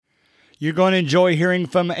You're going to enjoy hearing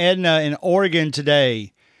from Edna in Oregon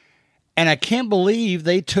today. And I can't believe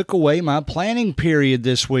they took away my planning period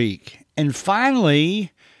this week. And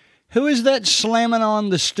finally, who is that slamming on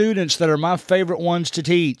the students that are my favorite ones to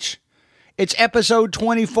teach? It's episode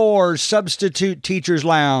 24, Substitute Teachers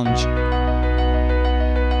Lounge.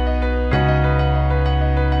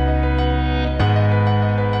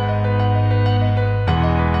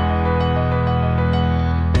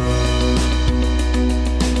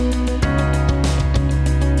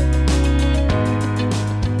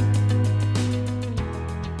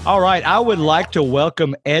 All right, I would like to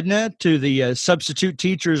welcome Edna to the Substitute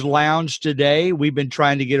Teachers Lounge today. We've been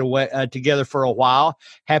trying to get together for a while.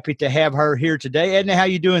 Happy to have her here today. Edna, how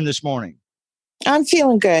you doing this morning? I'm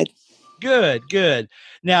feeling good. Good.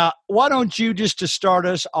 Now, why don't you, just to start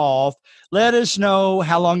us off, let us know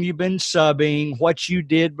how long you've been subbing, what you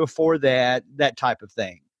did before that type of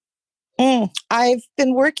thing. I've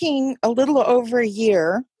been working a little over a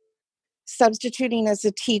year substituting as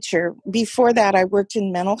a teacher. Before that, I worked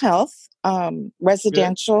in mental health,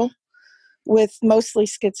 residential, with mostly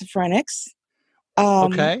schizophrenics.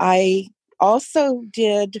 Okay. I also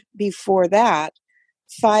did, before that,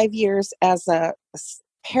 5 years as a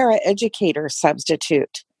paraeducator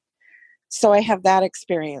substitute. So I have that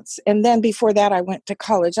experience. And then before that, I went to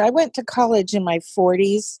college. I went to college in my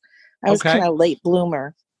 40s. I was kind of late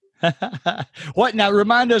bloomer. Now,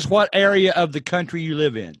 remind us what area of the country you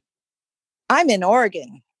live in. I'm in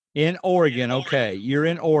Oregon. In Oregon, okay. You're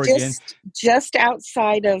in Oregon. Just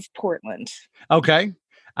outside of Portland. Okay.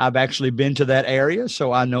 I've actually been to that area,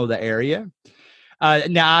 so I know the area.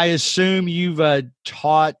 Now, I assume you've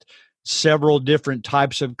taught several different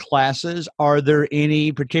types of classes. Are there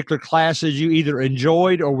any particular classes you either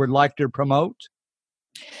enjoyed or would like to promote?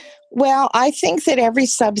 Well, I think that every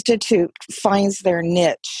substitute finds their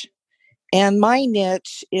niche. And my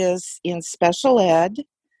niche is in special ed.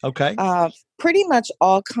 Okay. Pretty much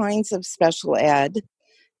all kinds of special ed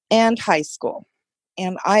and high school.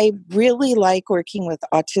 And I really like working with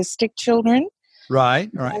autistic children. Right.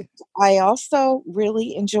 I also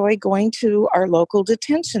really enjoy going to our local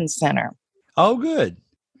detention center. Oh, good.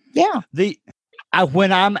 Yeah.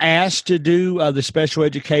 When I'm asked to do the special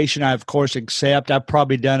education, I, of course, accept. I've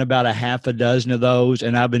probably done about a half a dozen of those,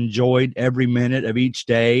 and I've enjoyed every minute of each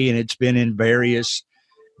day, and it's been in various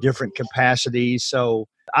different capacities. So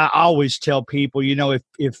I always tell people,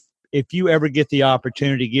 if you ever get the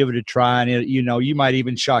opportunity, give it a try, and you might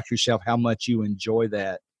even shock yourself how much you enjoy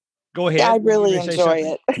that. Go ahead. I really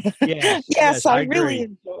enjoy it. Yes, I really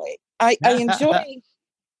enjoy it. I enjoy.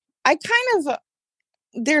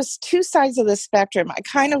 There's two sides of the spectrum. I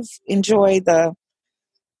kind of enjoy the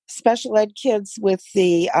special ed kids with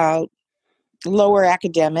the lower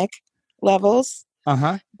academic levels.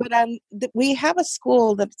 Uh-huh. But we have a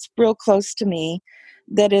school that's real close to me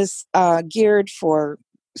that is geared for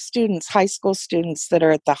students, high school students that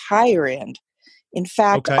are at the higher end. In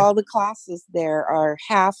fact, all the classes there are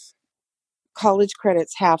half college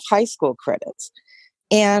credits, half high school credits.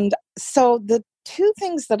 And so the two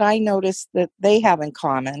things that I noticed that they have in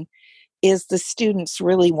common is the students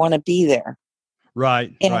really want to be there.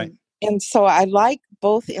 Right. And so I like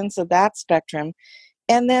both ends of that spectrum.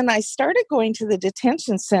 And then I started going to the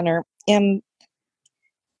detention center, and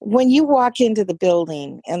when you walk into the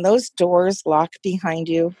building and those doors lock behind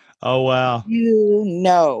you, oh wow, you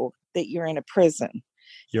know that you're in a prison.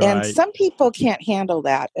 And some people can't handle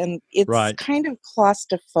that, and it's kind of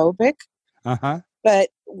claustrophobic. Uh-huh. But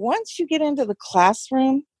once you get into the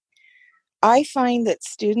classroom, I find that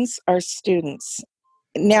students are students.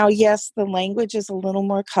 Now, yes, the language is a little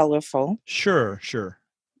more colorful. Sure.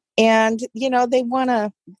 And, they want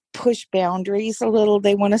to push boundaries a little.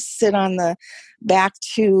 They want to sit on the back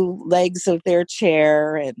two legs of their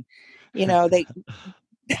chair. And, they,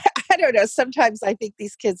 I don't know, sometimes I think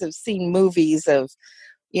these kids have seen movies of,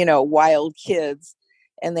 wild kids,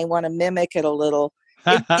 and they want to mimic it a little.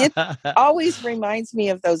 It always reminds me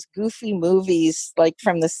of those goofy movies like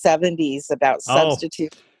from the 70s about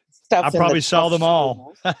substitute stuff. I probably saw them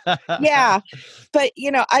all. Yeah. But,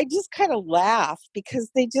 I just kind of laugh because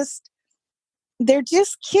they're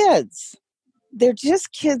just kids. They're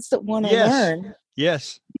just kids that want to learn.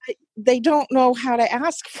 Yes. They don't know how to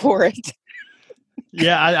ask for it.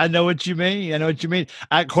 Yeah, I know what you mean.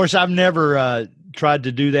 Of course, I've never tried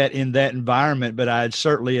to do that in that environment, but I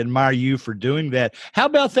certainly admire you for doing that. How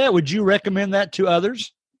about that? Would you recommend that to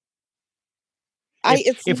others?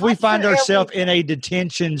 If we find ourselves in a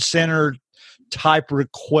detention center type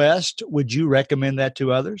request, would you recommend that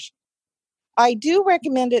to others? I do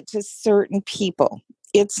recommend it to certain people.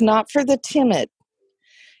 It's not for the timid.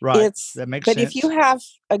 Right. That makes But if you sense. have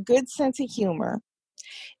a good sense of humor,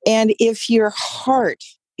 and if your heart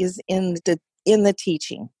is in the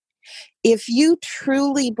teaching, if you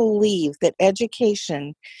truly believe that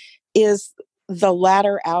education is the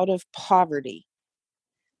ladder out of poverty,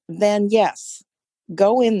 then yes,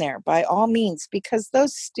 go in there by all means, because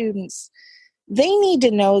those students, they need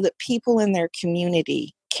to know that people in their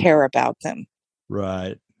community care about them.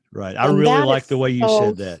 Right. Right. I And really that like is the way you so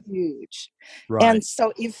said that. huge. And Right.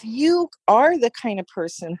 so if you are the kind of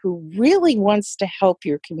person who really wants to help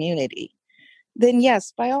your community, then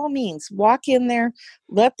yes, by all means, walk in there,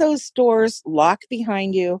 let those doors lock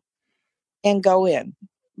behind you and go in.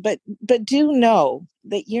 But do know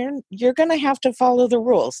that you're going to have to follow the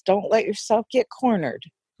rules. Don't let yourself get cornered.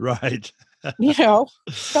 Right. You know,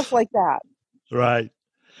 stuff like that. Right.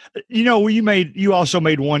 You also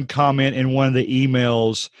made one comment in one of the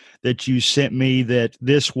emails that you sent me that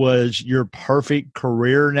this was your perfect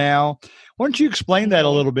career now. Why don't you explain that a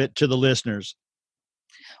Mhm. little bit to the listeners?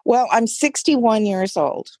 Well, I'm 61 years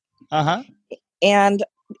old. Uh-huh. And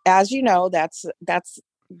as you know, that's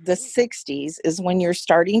the 60s is when you're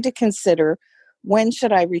starting to consider, when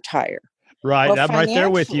should I retire? Right. Well, I'm right there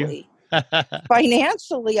with you.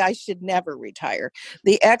 financially, I should never retire.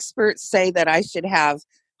 The experts say that I should have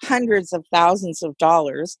hundreds of thousands of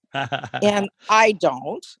dollars, and I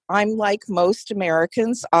don't. I'm like most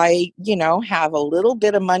Americans. I, have a little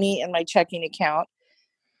bit of money in my checking account.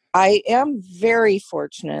 I am very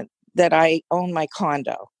fortunate that I own my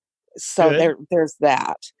condo. So Good. there's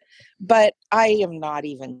that. But I am not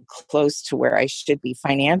even close to where I should be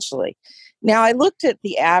financially. Now, I looked at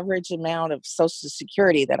the average amount of Social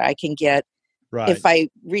Security that I can get if Right. I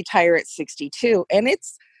retire at 62, and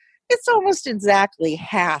it's almost exactly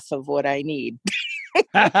half of what I need.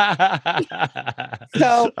 All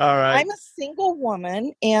So right. I'm a single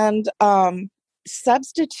woman, and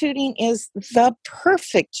substituting is the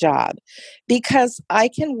perfect job because I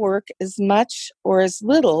can work as much or as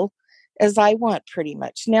little as I want, pretty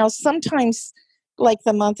much. Now, sometimes, like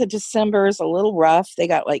the month of December is a little rough. They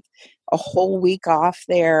got like a whole week off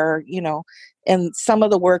there, and some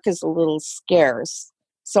of the work is a little scarce.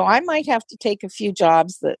 So I might have to take a few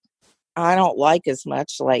jobs that I don't like as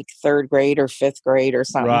much, like third grade or fifth grade or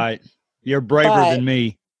something. Right. You're braver But, than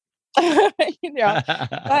me. you know,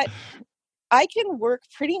 but I can work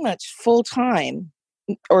pretty much full time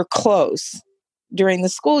or close during the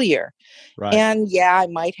school year. Right. And yeah, I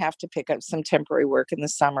might have to pick up some temporary work in the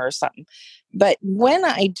summer or something. But when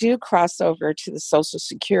I do cross over to the Social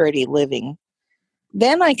Security living,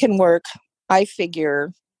 then I can work, I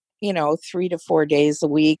figure, 3 to 4 days a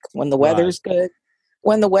week when the Right. weather's good.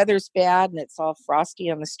 When the weather's bad and it's all frosty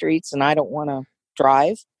on the streets and I don't want to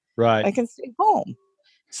drive, Right. I can stay home.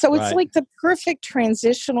 So it's Right. like the perfect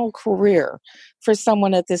transitional career for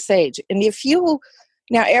someone at this age. And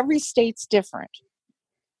now every state's different,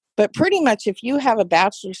 but pretty much if you have a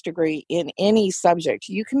bachelor's degree in any subject,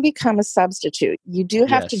 you can become a substitute. You do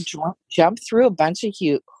have to Yes. jump through a bunch of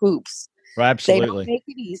hoops. Right. They don't Absolutely. make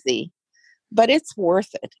it easy, but it's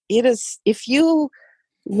worth it. It is, if you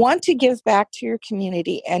want to give back to your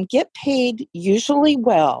community and get paid usually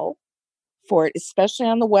well for it, especially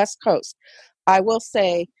on the West Coast. I will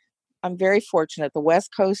say I'm very fortunate. The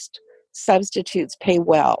West Coast substitutes pay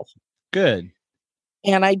well. Good.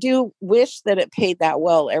 And I do wish that it paid that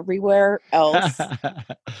well everywhere else.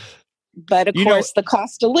 But of you know, course, the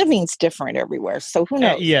cost of living's different everywhere. So who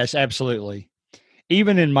knows? yes, absolutely.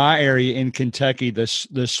 Even in my area in Kentucky, the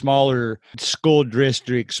smaller school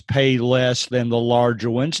districts pay less than the larger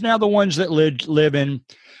ones. Now, the ones that live in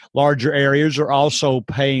larger areas are also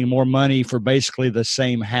paying more money for basically the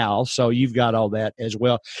same house. So you've got all that as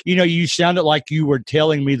well. You sounded like you were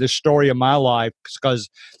telling me the story of my life because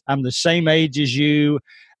I'm the same age as you.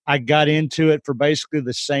 I got into it for basically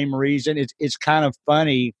the same reason. It's kind of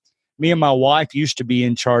funny. Me and my wife used to be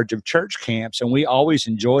in charge of church camps and we always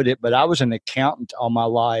enjoyed it, but I was an accountant all my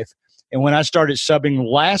life. And when I started subbing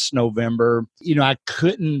last November, I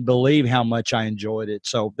couldn't believe how much I enjoyed it.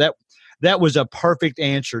 So that was a perfect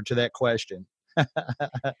answer to that question.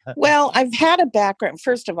 Well, I've had a background.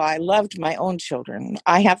 First of all, I loved my own children.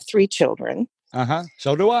 I have 3 children. Uh-huh.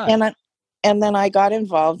 So do I. And and then I got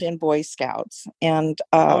involved in Boy Scouts and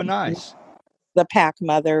Oh, nice. the pack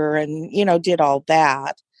mother and, did all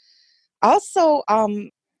that. Also, I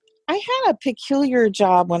had a peculiar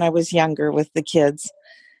job when I was younger with the kids,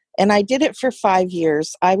 and I did it for 5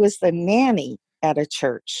 years. I was the nanny at a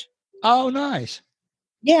church. Oh, nice.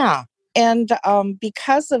 Yeah. And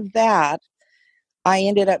because of that, I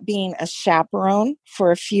ended up being a chaperone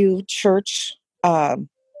for a few church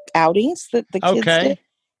outings that the kids did Okay.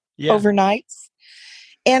 Yeah. overnights.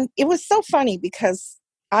 And it was so funny because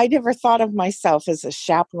I never thought of myself as a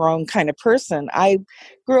chaperone kind of person. I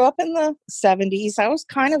grew up in the 70s. I was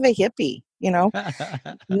kind of a hippie,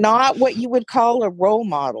 not what you would call a role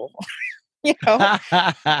model, you know,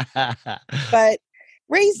 but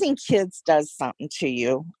raising kids does something to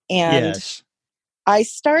you. And Yes. I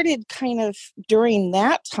started kind of during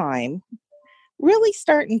that time really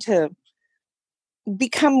starting to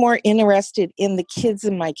become more interested in the kids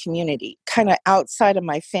in my community, kind of outside of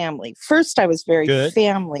my family. First, I was very Good.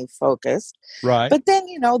 family focused, Right. but then,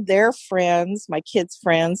 their friends, my kids'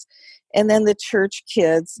 friends, and then the church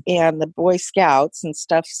kids and the Boy Scouts and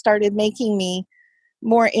stuff started making me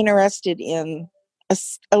more interested in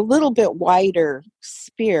a little bit wider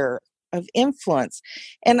sphere of influence.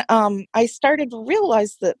 And I started to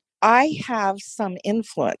realize that I have some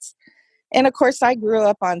influence. And of course, I grew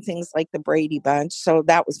up on things like the Brady Bunch. So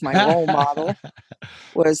that was my role model,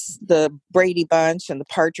 was the Brady Bunch and the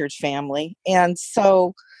Partridge Family. And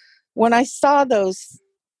so when I saw those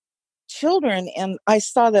children and I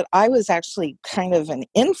saw that I was actually kind of an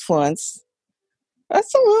influence,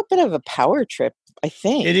 that's a little bit of a power trip, I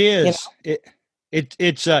think. It is.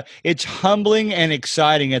 It's humbling and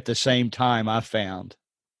exciting at the same time, I found.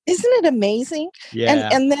 Isn't it amazing? Yeah.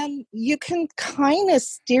 And then you can kind of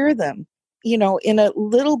steer them, in a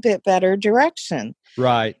little bit better direction.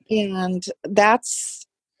 Right. And that's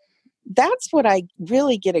what I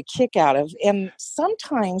really get a kick out of. And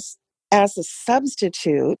sometimes as a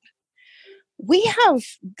substitute, we have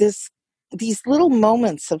these little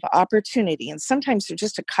moments of opportunity, and sometimes they're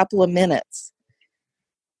just a couple of minutes.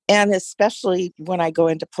 And especially when I go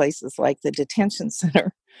into places like the detention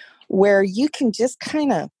center, where you can just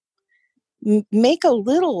kind of make a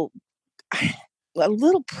little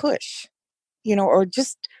push, or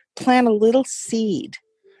just plant a little seed.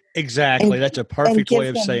 Exactly. That's a perfect way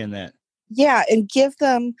of saying that. Yeah, and give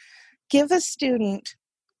a student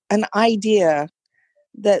an idea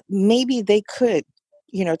that maybe they could,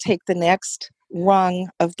 take the next rung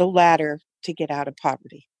of the ladder to get out of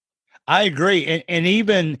poverty. I agree. And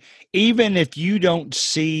even if you don't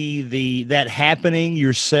see that happening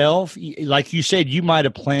yourself, like you said, you might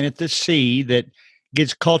have planted the seed that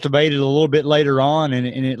gets cultivated a little bit later on, and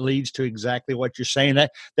it leads to exactly what you're saying.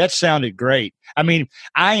 That sounded great. I mean,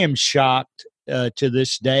 I am shocked to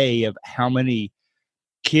this day of how many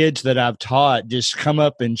kids that I've taught just come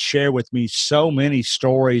up and share with me so many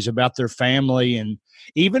stories about their family and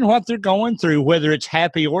even what they're going through, whether it's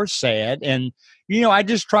happy or sad. And, I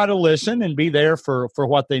just try to listen and be there for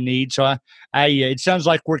what they need. So it sounds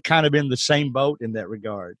like we're kind of in the same boat in that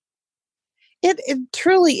regard. It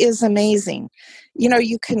truly is amazing.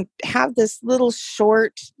 You can have this little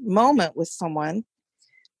short moment with someone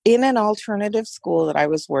in an alternative school that I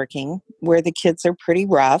was working where the kids are pretty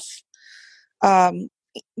rough.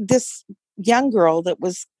 This young girl that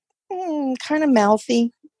was kind of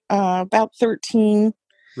mouthy, about 13.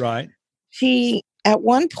 Right. She, at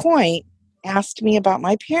one point, asked me about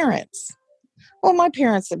my parents. Well, my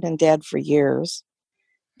parents have been dead for years.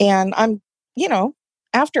 And I'm,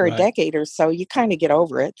 after a decade or so, you kind of get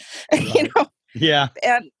over it, Right. Yeah.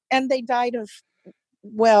 And they died of,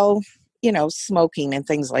 smoking and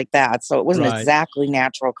things like that. So it wasn't exactly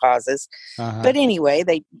natural causes. Uh-huh. But anyway,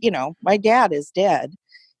 my dad is dead.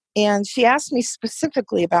 And she asked me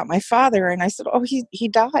specifically about my father. And I said, oh, he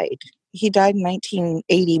died. He died in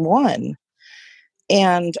 1981.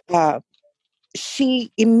 And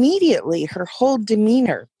she immediately, her whole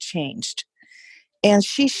demeanor changed. And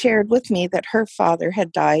she shared with me that her father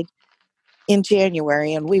had died in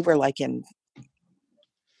January. And we were like it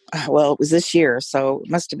was this year. So it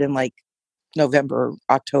must have been like November,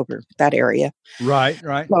 October, that area. Right.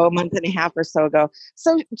 So a month and a half or so ago.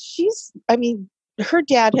 So her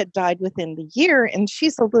dad had died within the year, and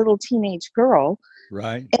she's a little teenage girl.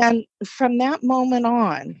 Right. And from that moment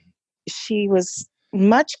on, she was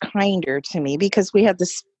much kinder to me because we had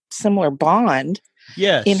this similar bond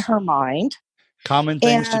in her mind. Common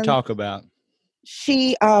things to talk about.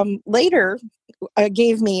 She later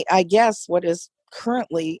gave me, I guess, what is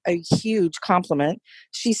currently a huge compliment.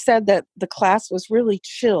 She said that the class was really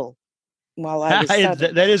chill while I was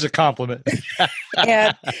studying. That is a compliment.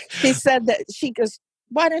 And she said that, she goes,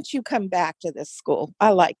 why don't you come back to this school? I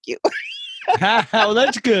like you. Well,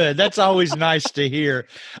 that's good. That's always nice to hear.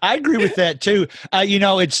 I agree with that too.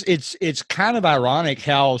 It's kind of ironic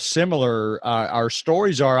how similar our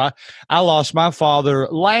stories are. I lost my father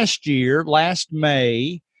last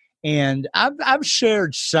May, and I've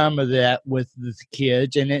shared some of that with the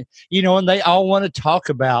kids, and and they all want to talk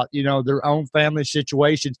about their own family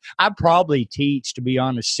situations. I probably teach, to be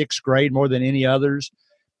honest, 6th grade more than any others.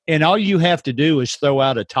 And all you have to do is throw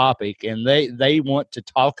out a topic, and they want to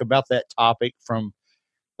talk about that topic from,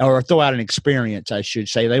 or throw out an experience, I should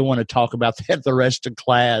say. They want to talk about that the rest of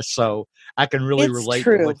class. So I can really It's relate to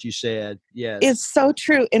true. what you said. Yes. It's so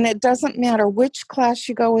true. And it doesn't matter which class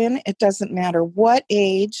you go in. It doesn't matter what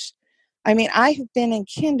age. I mean, I have been in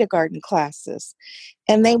kindergarten classes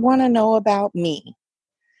and they want to know about me.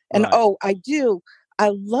 And Right. I do.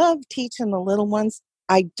 I love teaching the little ones.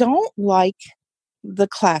 I don't like the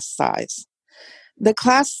class size. The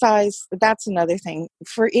class size, that's another thing.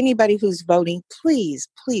 For anybody who's voting, please,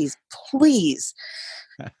 please, please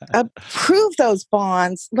approve those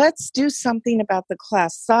bonds. Let's do something about the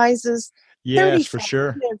class sizes. Yes, for 35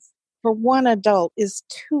 sure. kids for one adult is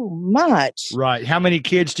too much. Right. How many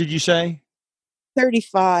kids did you say?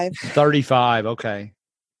 35. 35. Okay.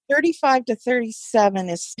 35 to 37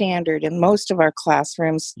 is standard in most of our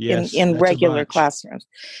classrooms, Yes, in that's a regular bunch. classrooms.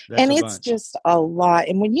 That's And a it's bunch. just a lot.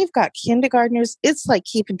 And when you've got kindergartners, it's like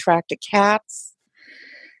keeping track of cats.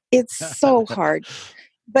 It's so hard.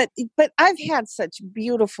 But I've had such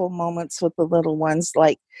beautiful moments with the little ones.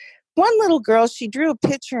 Like one little girl, she drew a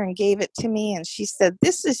picture and gave it to me, and she said,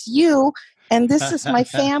 "This is you, and this is my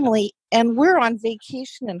family, and we're on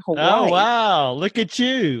vacation in Oh, Hawaii." wow. Look at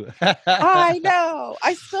you. I know.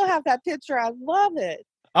 I still have that picture. I love it.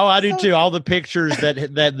 Oh, I do So too. All the pictures that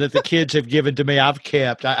the kids have given to me, I've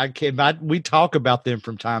kept. We talk about them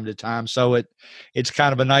from time to time, so it's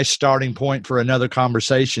kind of a nice starting point for another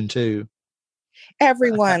conversation too.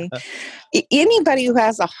 everyone, anybody who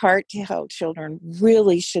has a heart to help children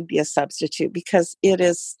really should be a substitute because it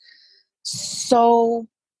is so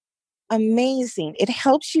amazing. It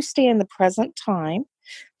helps you stay in the present time.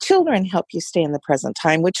 Children help you stay in the present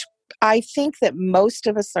time, which I think that most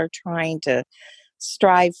of us are trying to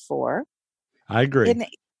strive for. I agree. And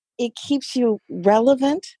it keeps you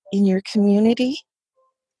relevant in your community.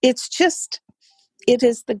 It's just, it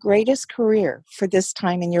is the greatest career for this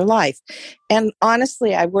time in your life. And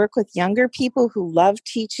honestly, I work with younger people who love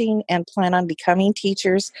teaching and plan on becoming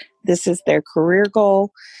teachers. This is their career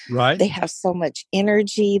goal. Right. They have so much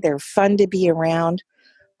energy. They're fun to be around.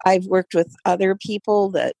 I've worked with other people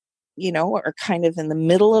that, are kind of in the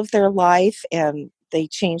middle of their life and they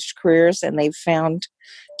changed careers and they've found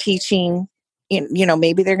teaching,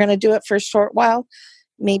 maybe they're going to do it for a short while.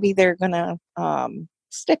 Maybe they're going to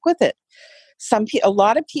stick with it. A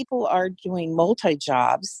lot of people are doing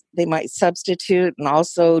multi-jobs. They might substitute and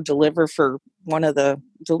also deliver for one of the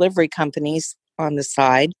delivery companies on the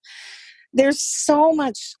side. There's so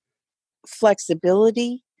much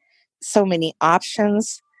flexibility, so many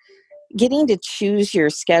options. Getting to choose your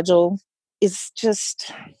schedule is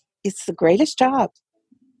just, it's the greatest job.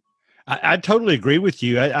 I totally agree with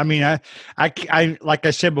you. I mean, I, like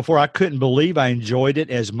I said before, I couldn't believe I enjoyed it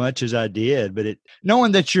as much as I did. But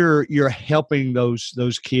knowing that you're helping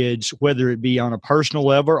those kids, whether it be on a personal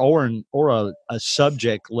level or a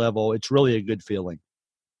subject level, it's really a good feeling.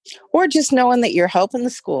 Or just knowing that you're helping the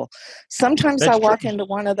school. Sometimes I That's walk true. into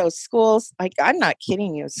one of those schools, like I'm not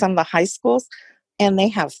kidding you, some of the high schools, and they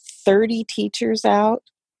have 30 teachers out.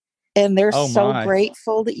 And they're Oh so my,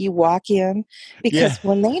 grateful that you walk in yeah. because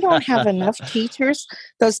when they don't have enough teachers,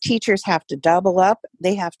 those teachers have to double up.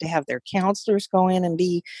 They have to have their counselors go in and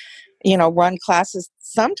run classes.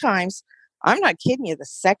 Sometimes, I'm not kidding you, the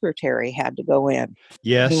secretary had to go in and run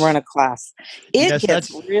Yes, a class. It yes,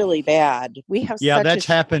 gets really bad. We have yeah, such a that's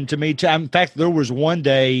happened to me too. In fact, there was one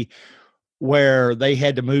day where they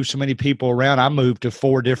had to move so many people around. I moved to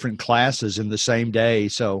 4 different classes in the same day,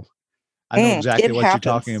 so I know it exactly what you're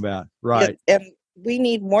talking happens. about. Right. And we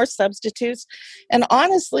need more substitutes. And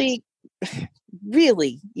honestly,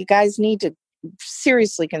 really, you guys need to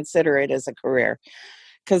seriously consider it as a career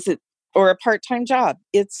or a part-time job.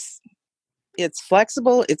 It's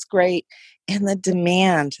flexible, it's great, and the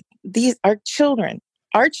demand. These are children.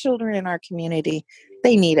 Our children in our community,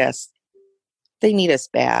 they need us. They need us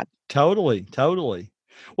bad. Totally, totally.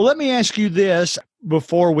 Well, let me ask you this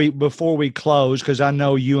before we close, because I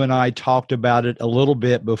know you and I talked about it a little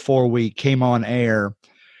bit before we came on air.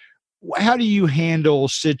 How do you handle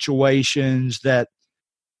situations that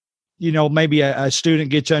maybe a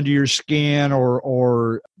student gets under your skin,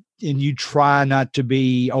 or and you try not to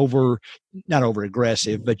be not over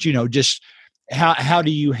aggressive, but just how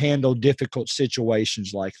do you handle difficult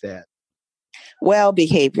situations like that? Well,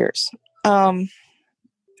 behaviors.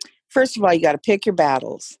 First of all, you got to pick your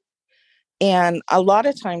battles. And a lot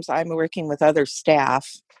of times I'm working with other staff.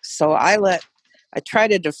 So I try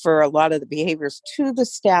to defer a lot of the behaviors to the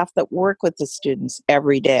staff that work with the students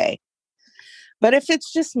every day. But if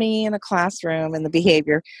it's just me in a classroom and the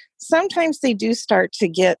behavior, sometimes they do start to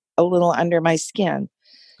get a little under my skin.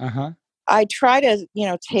 Uh-huh. I try to,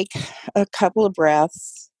 take a couple of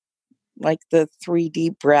breaths, like the 3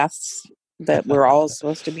 deep breaths that we're all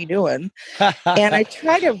supposed to be doing. And I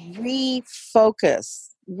try to refocus,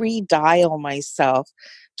 redial myself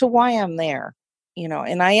to why I'm there,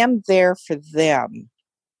 and I am there for them.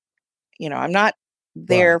 I'm not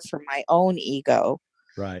there Right. for my own ego.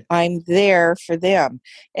 Right. I'm there for them.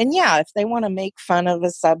 And yeah, if they want to make fun of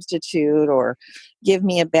a substitute or give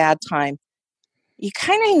me a bad time, you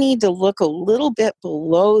kind of need to look a little bit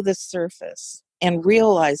below the surface and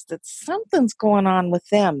realize that something's going on with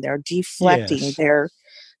them. They're deflecting. Yes.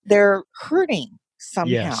 They're hurting Yes.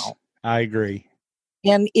 somehow. I agree.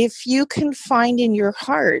 And if you can find in your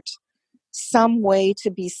heart some way to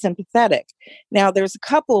be sympathetic. Now, there's a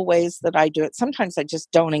couple of ways that I do it. Sometimes I just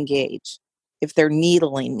don't engage. If they're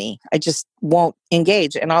needling me, I just won't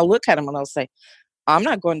engage. And I'll look at them and I'll say, I'm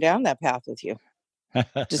not going down that path with you.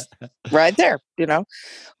 Just right there,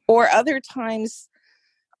 Or other times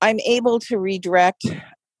I'm able to redirect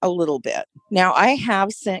a little bit. Now, I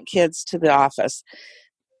have sent kids to the office.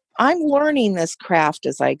 I'm learning this craft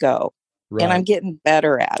as I go, and I'm Right. getting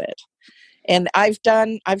better at it. And I've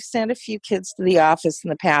sent a few kids to the office in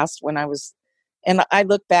the past and I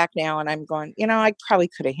look back now and I'm going, I probably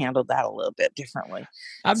could have handled that a little bit differently.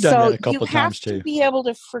 I've done that So a you couple of have times to too. be able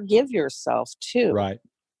to forgive yourself too. Right.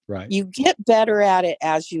 Right. You get better at it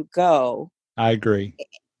as you go. I agree.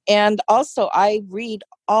 And also, I read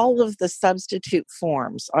all of the substitute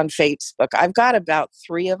forms on Facebook. I've got about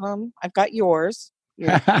 3 of them. I've got yours,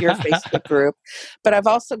 your Facebook group, but I've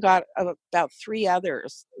also got about 3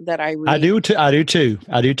 others that I read. I do too. I do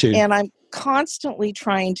too. And I'm constantly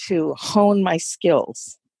trying to hone my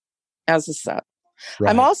skills as a sub. Right.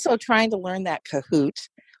 I'm also trying to learn that Kahoot,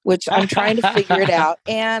 which I'm trying to figure it out.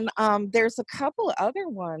 And there's a couple other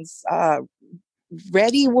ones.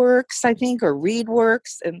 ReadyWorks, I think, or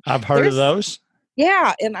ReadWorks. And I've heard of those.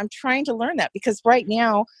 Yeah, and I'm trying to learn that because right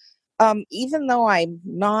now, even though I'm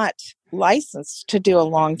not licensed to do a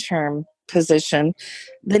long-term position,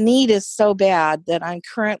 the need is so bad that I'm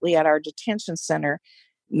currently at our detention center.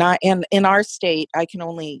 Not in our state, I can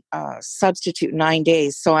only substitute 9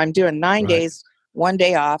 days. So I'm doing 9 days, 1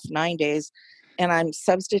 day off, 9 days, and I'm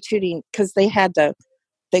substituting because they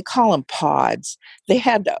call them pods.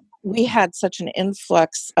 We had such an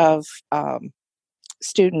influx of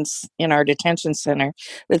students in our detention center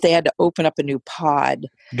that they had to open up a new pod.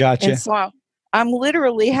 Gotcha. And so I'm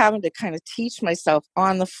literally having to kind of teach myself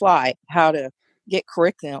on the fly how to get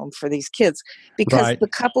curriculum for these kids because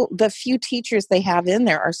the few teachers they have in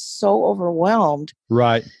there are so overwhelmed.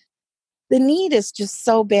 Right. The need is just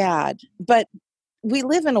so bad, but we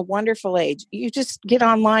live in a wonderful age. You just get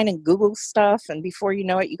online and Google stuff, and before you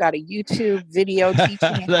know it, you got a YouTube video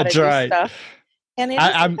teaching you how to do stuff. And it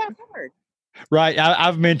isn't that hard. Right.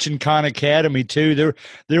 I've mentioned Khan Academy too.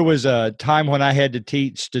 There was a time when I had to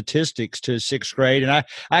teach statistics to 6th grade, and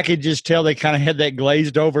I could just tell they kind of had that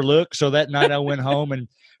glazed over look. So that night I went home and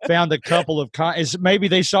found a couple of maybe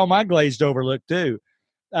they saw my glazed over look too.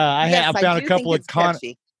 I found a couple of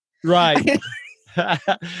right.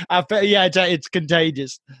 It's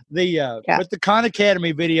contagious. But the Khan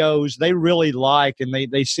Academy videos they really like, and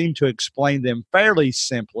they seem to explain them fairly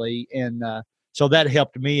simply, and so that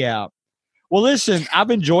helped me out. Well, listen,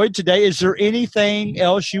 I've enjoyed today. Is there anything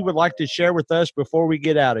else you would like to share with us before we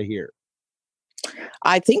get out of here?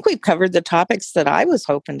 I think we've covered the topics that I was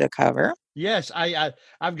hoping to cover. Yes,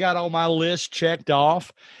 I've got all my lists checked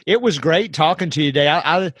off. It was great talking to you today.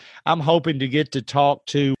 I'm hoping to get to talk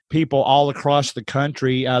to people all across the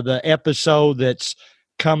country. The episode that's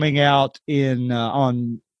coming out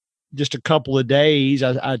on just a couple of days,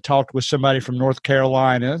 I talked with somebody from North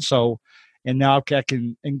Carolina, and now I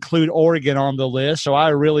can include Oregon on the list. So I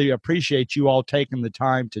really appreciate you all taking the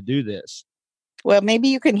time to do this. Well, maybe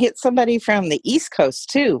you can hit somebody from the East Coast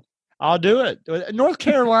too. I'll do it. North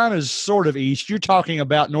Carolina is sort of east. You're talking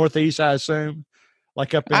about Northeast, I assume?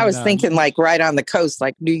 Like up in, I was thinking like right on the coast,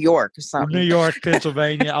 like New York or something. New York,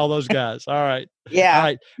 Pennsylvania, all those guys. All right. Yeah. All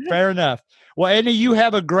right. Fair enough. Well, Edna, you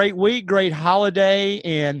have a great week, great holiday,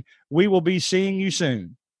 and we will be seeing you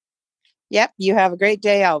soon. Yep. You have a great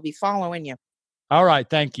day. I'll be following you. All right.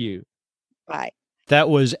 Thank you. Bye. That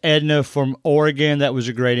was Edna from Oregon. That was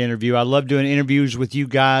a great interview. I love doing interviews with you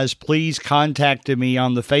guys. Please contact me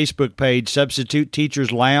on the Facebook page, Substitute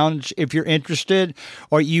Teachers Lounge, if you're interested,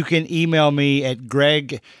 or you can email me at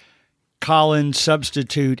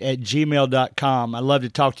gregcollinssubstitute@gmail.com. I love to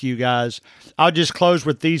talk to you guys. I'll just close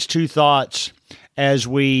with these 2 thoughts as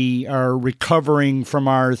we are recovering from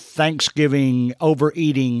our Thanksgiving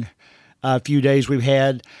overeating few days we've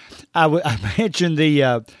had. I mentioned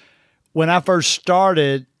when I first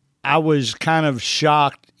started, I was kind of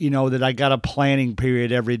shocked, that I got a planning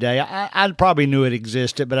period every day. I probably knew it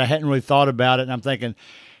existed, but I hadn't really thought about it. And I'm thinking,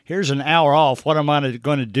 here's an hour off. What am I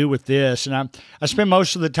going to do with this? And I spend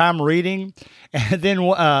most of the time reading. And then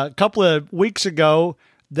a couple of weeks ago,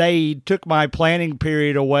 they took my planning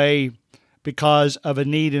period away because of a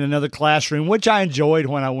need in another classroom, which I enjoyed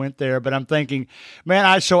when I went there. But I'm thinking, man,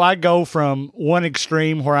 I go from one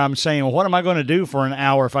extreme where I'm saying, well, what am I going to do for an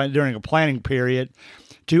hour during a planning period,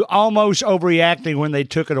 to almost overreacting when they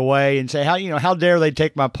took it away and say, how dare they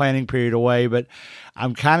take my planning period away? But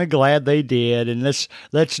I'm kind of glad they did. And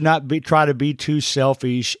let's not try to be too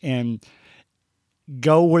selfish and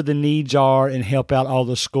go where the needs are and help out all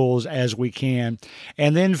the schools as we can.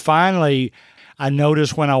 And then finally, I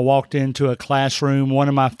noticed when I walked into a classroom, one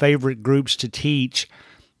of my favorite groups to teach,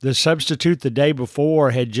 the substitute the day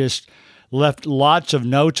before had just left lots of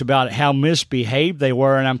notes about how misbehaved they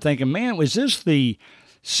were. And I'm thinking, man, was this the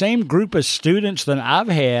same group of students that I've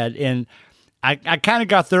had? And I kind of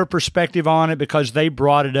got their perspective on it because they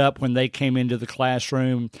brought it up when they came into the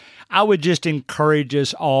classroom. I would just encourage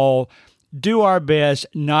us all, do our best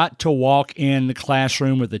not to walk in the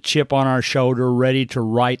classroom with a chip on our shoulder, ready to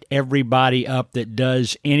write everybody up that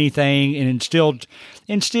does anything, and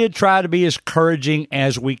instead try to be as encouraging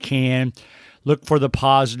as we can. Look for the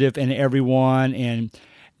positive in everyone, and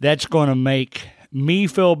that's going to make me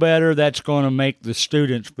feel better. That's going to make the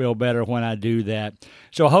students feel better when I do that.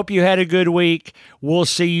 So I hope you had a good week. We'll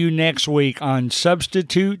see you next week on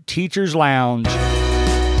Substitute Teachers Lounge.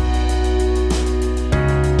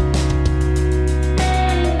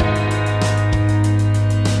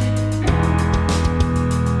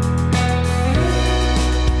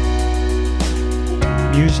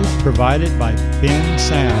 Music provided by Ben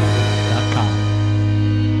Sound.